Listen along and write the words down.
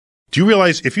Do you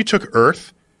realize if you took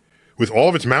Earth with all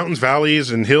of its mountains, valleys,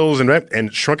 and hills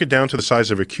and shrunk it down to the size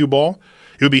of a cue ball,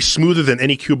 it would be smoother than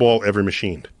any cue ball ever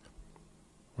machined.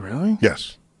 Really?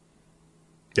 Yes.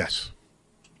 Yes.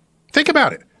 Think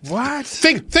about it. What?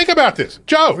 Think about this.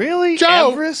 Joe. Really?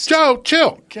 Joe. Everest? Joe,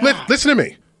 chill. God. Listen to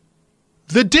me.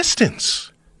 The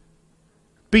distance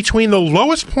between the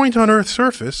lowest point on Earth's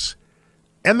surface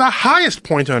and the highest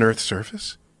point on Earth's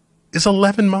surface is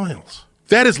 11 miles.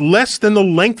 That is less than the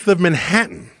length of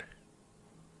Manhattan.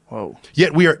 Whoa.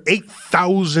 Yet we are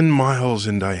 8,000 miles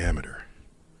in diameter.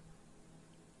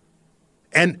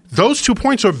 And those 2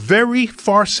 points are very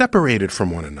far separated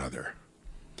from one another.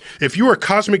 If you were a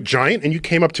cosmic giant and you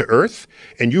came up to Earth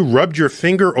and you rubbed your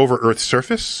finger over Earth's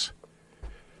surface,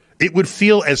 it would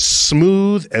feel as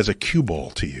smooth as a cue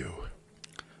ball to you.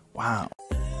 Wow.